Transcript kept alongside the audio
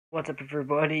What's up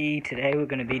everybody, today we're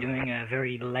going to be doing a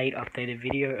very late updated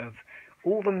video of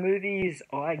all the movies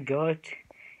I got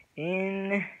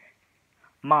in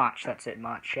March, that's it,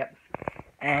 March, yep,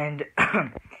 and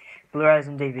Blu-rays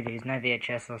and DVDs, no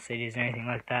VHS or CDs or anything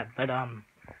like that, but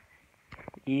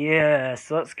yeah,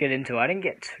 so let's get into it. I didn't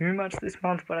get too much this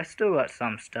month, but I still got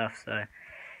some stuff, so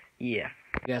yeah.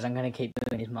 Guys, I'm going to keep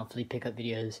doing these monthly pickup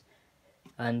videos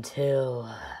until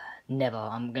never.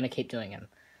 I'm going to keep doing them.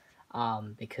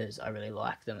 Because I really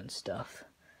like them and stuff.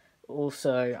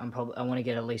 Also, I want to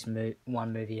get at least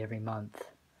one movie every month.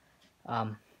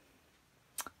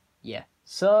 Yeah.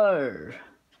 So,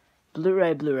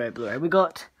 Blu-ray. We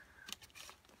got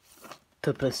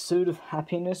The Pursuit of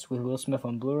Happiness with Will Smith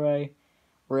on Blu-ray.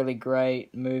 Really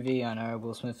great movie. I know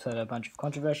Will Smith's had a bunch of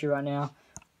controversy right now.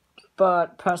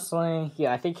 But, personally,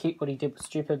 yeah, I think what he did was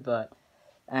stupid, but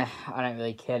I don't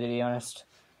really care, to be honest,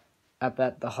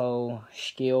 about the whole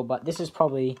spiel, but this is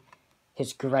probably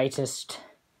his greatest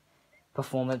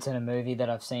performance in a movie that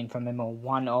I've seen from him, or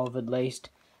one of at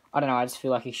least. I don't know, I just feel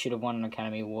like he should have won an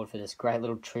Academy Award for this great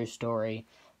little true story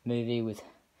movie with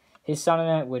his son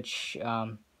in it, which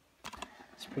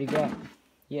is pretty great.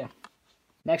 Yeah.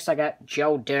 Next I got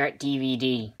Joe Dirt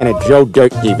DVD. And a Joe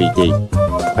Dirt DVD.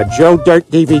 A Joe Dirt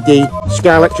DVD,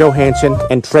 Scarlett Johansson,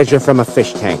 and Treasure from a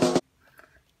Fish Tank.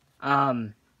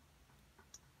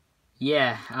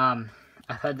 Yeah,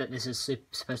 I've heard that this is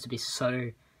supposed to be so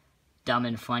dumb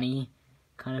and funny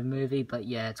kind of movie, but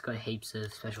yeah, it's got heaps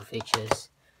of special features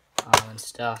and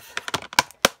stuff.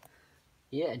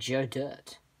 Yeah, Joe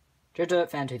Dirt. Joe Dirt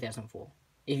fan 2004.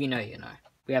 If you know, you know.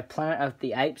 We have Planet of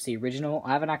the Apes, the original.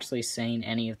 I haven't actually seen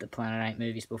any of the Planet 8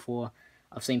 movies before.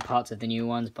 I've seen parts of the new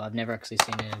ones, but I've never actually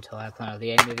seen an entire Planet of the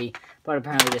Apes movie. But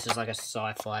apparently this is like a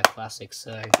sci-fi classic,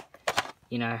 so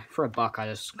you know, for $1 I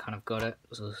just kind of got it,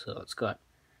 so it's got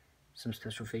some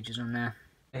special features on there.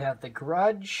 We have The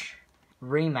Grudge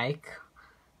remake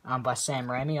by Sam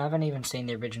Raimi. I haven't even seen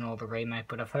the original or the remake,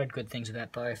 but I've heard good things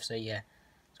about both, so yeah.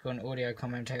 It's got an audio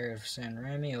commentary of Sam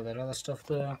Raimi, all that other stuff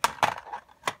there.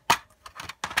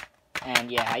 And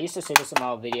yeah, I used to see this in my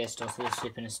old video store, so it's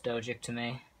super nostalgic to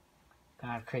me.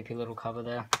 Kind of creepy little cover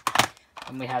there.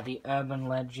 And we have the Urban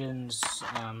Legends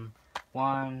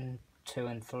 1, 2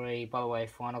 and 3, by the way,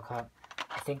 final cut.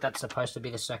 I think that's supposed to be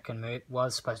the second movie,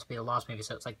 was supposed to be the last movie,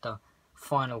 so it's like the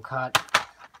final cut.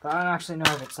 But I don't actually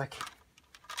know if it's like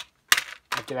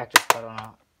a director's cut or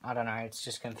not. I don't know, it's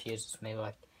just confuses me.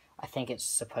 Like, I think it's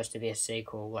supposed to be a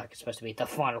sequel, like it's supposed to be the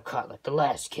final cut, like the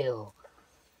last kill.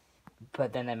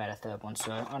 But then they made a third one,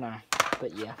 so I don't know.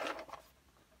 But yeah.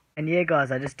 And yeah,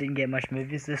 guys, I just didn't get much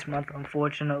movies this month,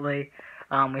 unfortunately.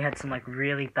 We had some like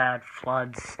really bad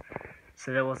floods,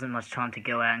 so there wasn't much time to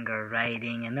go out and go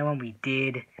raiding, and then when we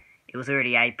did, it was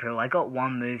already April. I got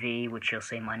one movie, which you'll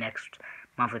see in my next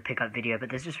monthly pickup video, but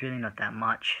there's just really not that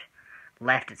much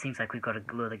left. It seems like we've got a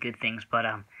lot of good things, but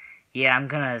yeah,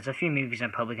 there's a few movies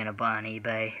I'm probably gonna buy on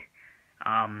eBay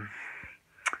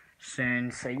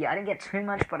soon, so yeah, I didn't get too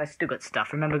much, but I still got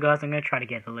stuff. Remember, guys, I'm gonna try to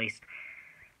get at least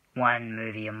one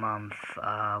movie a month,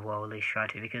 well, at least try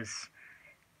to, because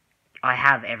I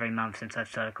have every month since I've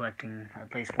started collecting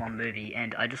at least one movie,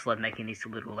 and I just love making these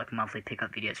little like monthly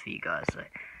pickup videos for you guys. So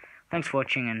thanks for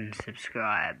watching and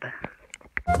subscribe.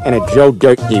 And a Joe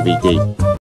Dirt DVD.